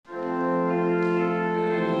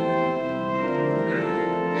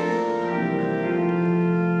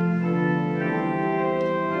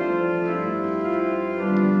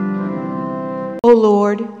O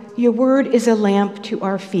Lord, your word is a lamp to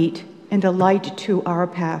our feet and a light to our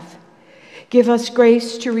path. Give us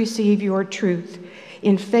grace to receive your truth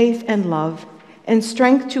in faith and love, and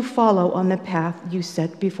strength to follow on the path you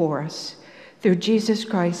set before us. Through Jesus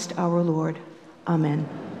Christ our Lord. Amen.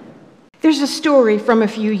 There's a story from a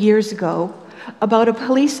few years ago about a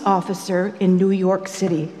police officer in New York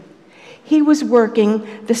City. He was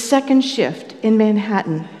working the second shift in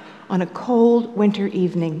Manhattan on a cold winter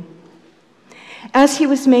evening. As he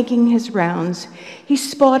was making his rounds, he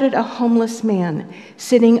spotted a homeless man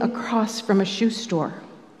sitting across from a shoe store.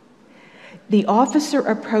 The officer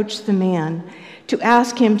approached the man to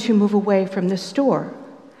ask him to move away from the store,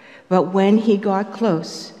 but when he got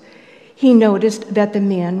close, he noticed that the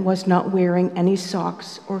man was not wearing any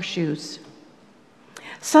socks or shoes.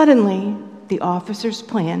 Suddenly, the officer's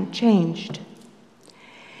plan changed.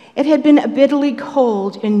 It had been bitterly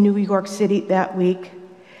cold in New York City that week.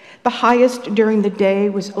 The highest during the day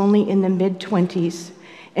was only in the mid-20s,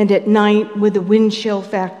 and at night, with the wind chill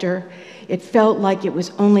factor, it felt like it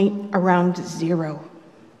was only around 0.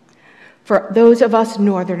 For those of us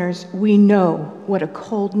Northerners, we know what a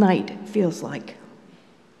cold night feels like.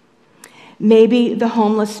 Maybe the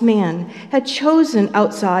homeless man had chosen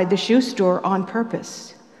outside the shoe store on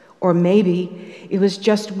purpose, or maybe it was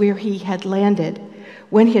just where he had landed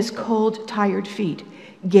when his cold, tired feet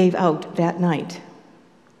gave out that night.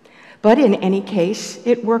 But in any case,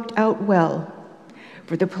 it worked out well,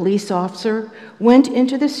 for the police officer went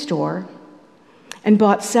into the store and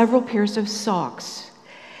bought several pairs of socks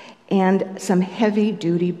and some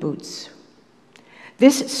heavy-duty boots.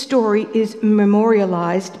 This story is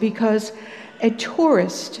memorialized because a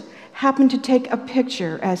tourist happened to take a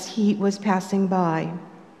picture as he was passing by.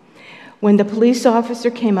 When the police officer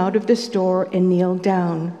came out of the store and kneeled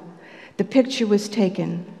down, the picture was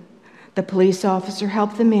taken. The police officer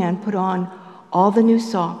helped the man put on all the new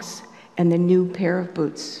socks and the new pair of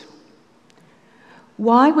boots.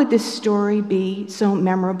 Why would this story be so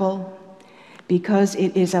memorable? Because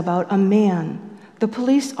it is about a man, the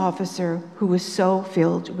police officer, who was so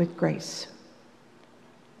filled with grace.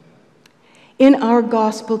 In our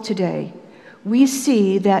gospel today, we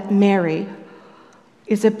see that Mary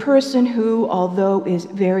is a person who, although is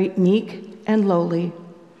very meek and lowly,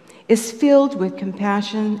 is filled with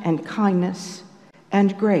compassion and kindness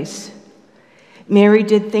and grace. Mary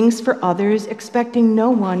did things for others, expecting no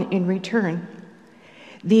one in return.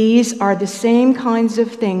 These are the same kinds of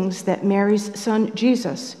things that Mary's son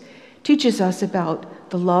Jesus teaches us about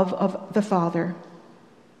the love of the Father.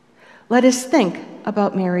 Let us think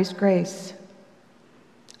about Mary's grace.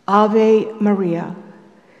 Ave Maria,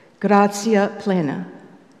 gratia plena.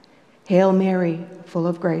 Hail Mary, full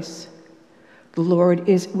of grace. The Lord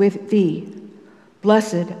is with thee.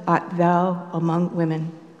 Blessed art thou among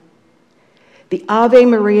women. The Ave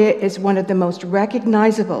Maria is one of the most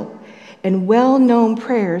recognizable and well-known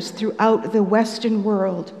prayers throughout the Western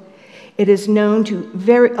world. It is known to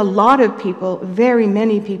a lot of people, very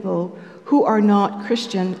many people, who are not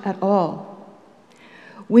Christian at all.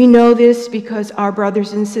 We know this because our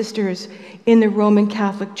brothers and sisters in the Roman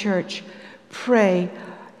Catholic Church pray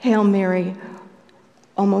Hail Mary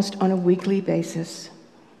almost on a weekly basis.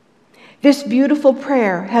 This beautiful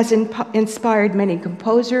prayer has inspired many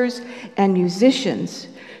composers and musicians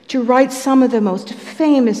to write some of the most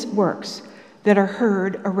famous works that are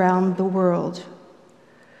heard around the world.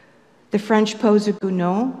 The French poet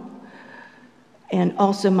Gounod, and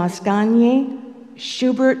also Mascagni,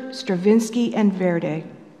 Schubert, Stravinsky, and Verdi.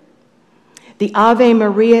 The Ave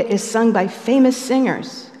Maria is sung by famous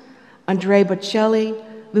singers, Andrea Bocelli,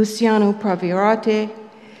 Luciano Pavarotti,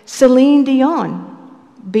 Celine Dion,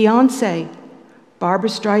 Beyoncé, Barbra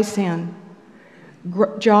Streisand,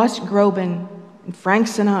 Josh Groban, Frank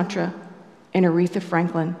Sinatra, and Aretha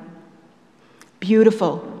Franklin.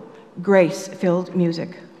 Beautiful, grace-filled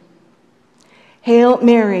music. Hail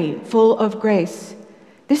Mary, full of grace.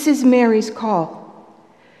 This is Mary's call.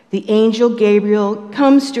 The angel Gabriel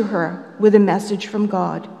comes to her with a message from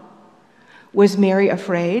God. Was Mary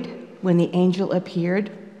afraid when the angel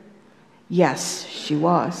appeared? Yes, she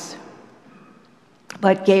was.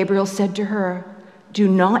 But Gabriel said to her, "Do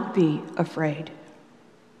not be afraid."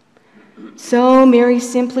 So Mary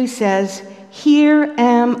simply says, "Here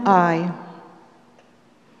am I."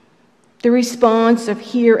 The response of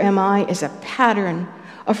 "Here am I" is a pattern,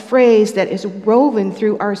 a phrase that is woven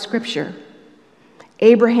through our scripture.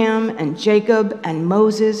 Abraham and Jacob and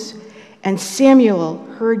Moses and Samuel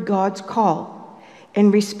heard God's call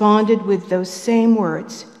and responded with those same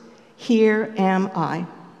words, "Here am I."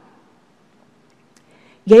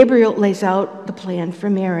 Gabriel lays out the plan for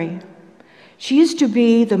Mary. She is to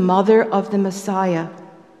be the mother of the Messiah.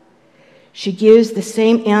 She gives the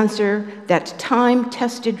same answer, that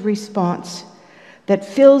time-tested response that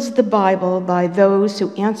fills the Bible by those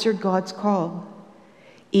who answer God's call.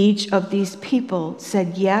 Each of these people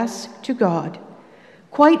said yes to God,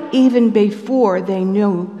 quite even before they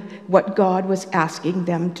knew what God was asking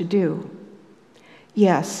them to do.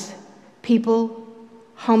 Yes, people,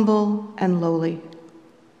 humble and lowly.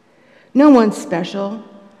 No one special,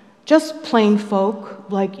 just plain folk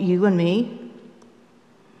like you and me.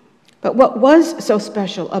 But what was so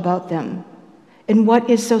special about them? And what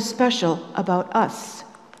is so special about us?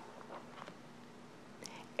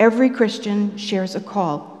 Every Christian shares a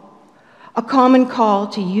common call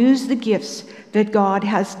to use the gifts that God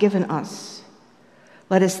has given us.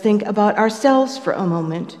 Let us think about ourselves for a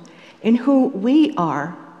moment and who we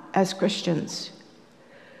are as Christians.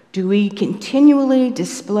 Do we continually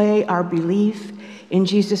display our belief in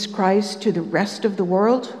Jesus Christ to the rest of the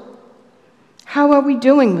world? How are we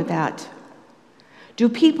doing with that? Do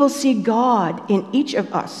people see God in each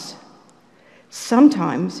of us?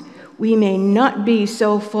 Sometimes we may not be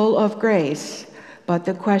so full of grace, but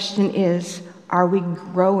the question is, are we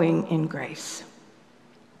growing in grace?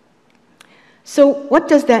 So what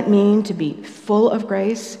does that mean to be full of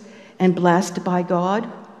grace and blessed by God?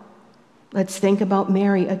 Let's think about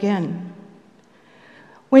Mary again.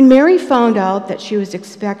 When Mary found out that she was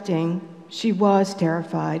expecting, she was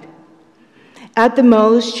terrified. At the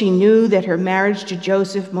most, she knew that her marriage to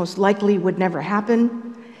Joseph most likely would never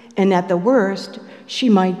happen, and at the worst, she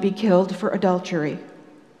might be killed for adultery.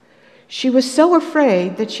 She was so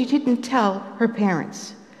afraid that she didn't tell her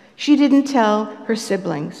parents. She didn't tell her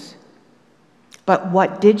siblings. But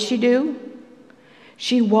what did she do?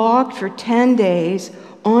 She walked for 10 days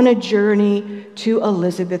on a journey to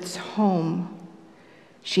Elizabeth's home.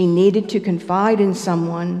 She needed to confide in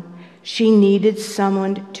someone. She needed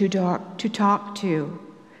someone to talk to.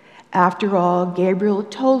 After all, Gabriel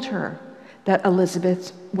told her that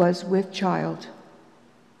Elizabeth was with child.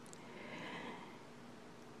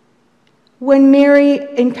 When Mary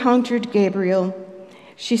encountered Gabriel,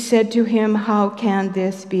 she said to him, "How can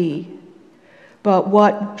this be?" But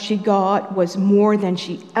what she got was more than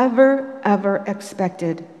she ever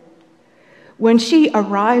expected. When she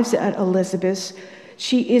arrives at Elizabeth,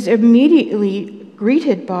 she is immediately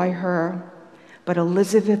greeted by her, but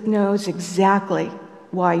Elizabeth knows exactly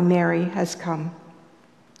why Mary has come.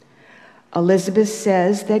 Elizabeth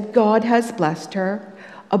says that God has blessed her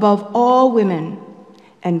above all women,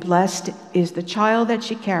 and blessed is the child that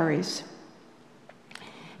she carries.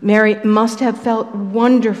 Mary must have felt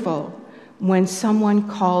wonderful when someone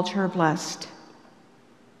called her blessed.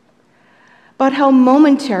 But how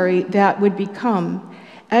momentary that would become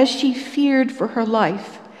as she feared for her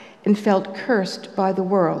life and felt cursed by the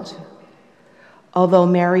world. Although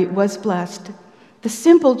Mary was blessed, the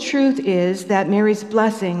simple truth is that Mary's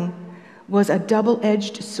blessing was a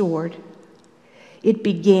double-edged sword. It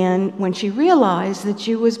began when she realized that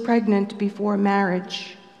she was pregnant before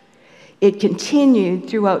marriage. It continued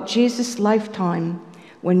throughout Jesus' lifetime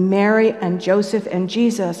when Mary and Joseph and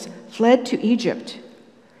Jesus fled to Egypt,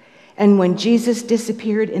 and when Jesus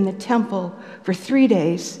disappeared in the temple for 3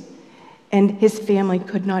 days and his family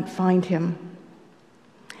could not find him.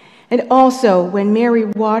 And also when Mary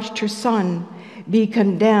watched her son be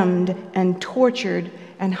condemned and tortured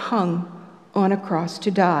and hung on a cross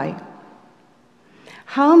to die.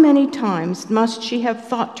 How many times must she have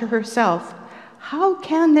thought to herself, "How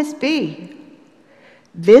can this be?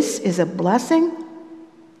 This is a blessing?"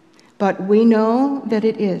 But we know that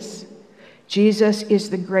it is. Jesus is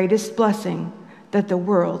the greatest blessing that the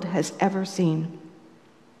world has ever seen.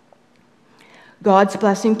 God's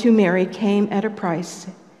blessing to Mary came at a price.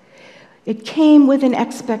 It came with an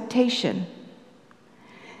expectation.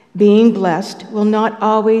 Being blessed will not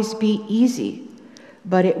always be easy,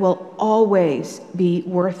 but it will always be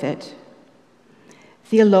worth it.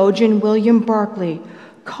 Theologian William Barclay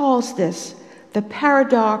calls this the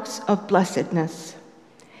paradox of blessedness.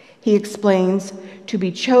 He explains, to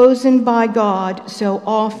be chosen by God so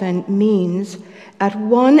often means, at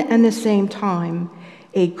one and the same time,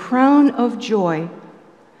 a crown of joy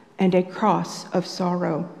and a cross of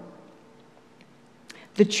sorrow.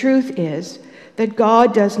 The truth is that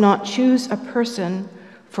God does not choose a person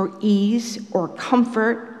for ease or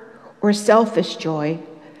comfort or selfish joy,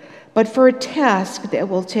 but for a task that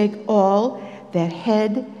will take all that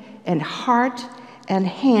head and heart and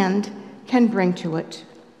hand can bring to it.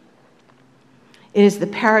 It is the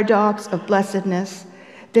paradox of blessedness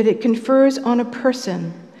that it confers on a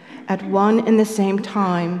person at one and the same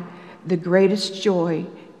time the greatest joy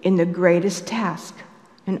in the greatest task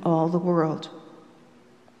in all the world.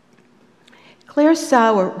 Claire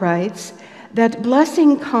Sauer writes that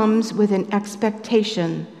blessing comes with an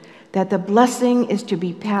expectation that the blessing is to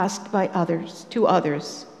be passed by others to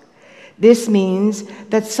others. This means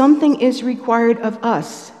that something is required of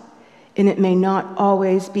us, and it may not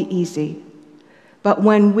always be easy. But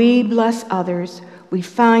when we bless others, we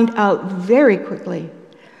find out very quickly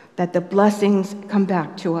that the blessings come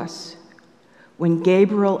back to us. When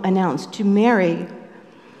Gabriel announced to Mary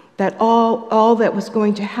that all that was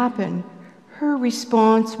going to happen, her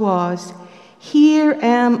response was, "Here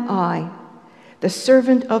am I, the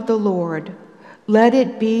servant of the Lord. Let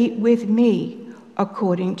it be with me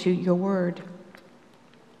according to your word."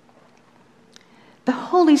 The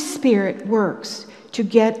Holy Spirit works to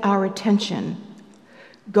get our attention.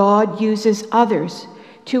 God uses others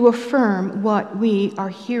to affirm what we are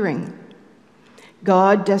hearing.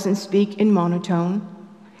 God doesn't speak in monotone.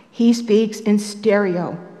 He speaks in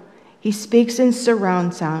stereo. He speaks in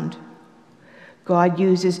surround sound. God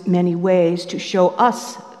uses many ways to show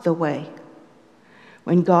us the way.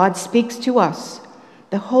 When God speaks to us,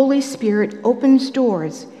 the Holy Spirit opens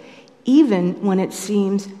doors, even when it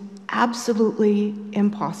seems absolutely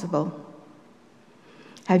impossible.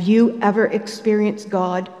 Have you ever experienced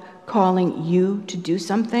God calling you to do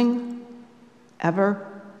something? Ever?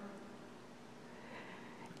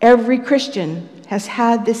 Every Christian has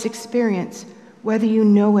had this experience, whether you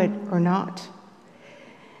know it or not.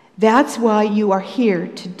 That's why you are here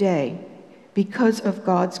today, because of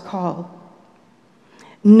God's call.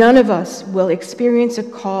 None of us will experience a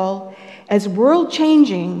call as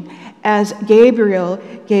world-changing as Gabriel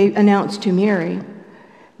announced to Mary.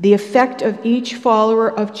 The effect of each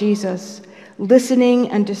follower of Jesus, listening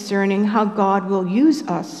and discerning how God will use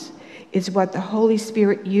us, is what the Holy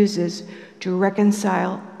Spirit uses to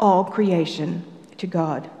reconcile all creation to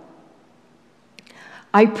God.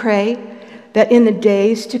 I pray that in the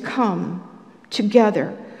days to come,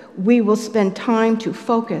 together, we will spend time to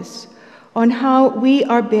focus on how we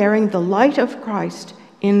are bearing the light of Christ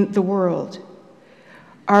in the world.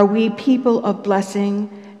 Are we people of blessing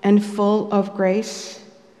and full of grace?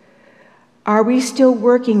 Are we still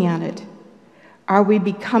working at it? Are we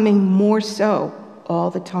becoming more so all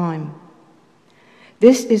the time?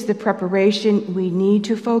 This is the preparation we need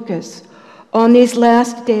to focus on these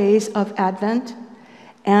last days of Advent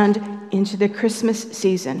and into the Christmas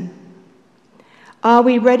season. Are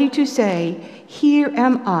we ready to say, "Here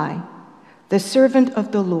am I, the servant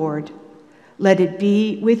of the Lord. Let it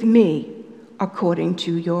be with me according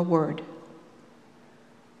to your word"?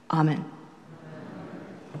 Amen.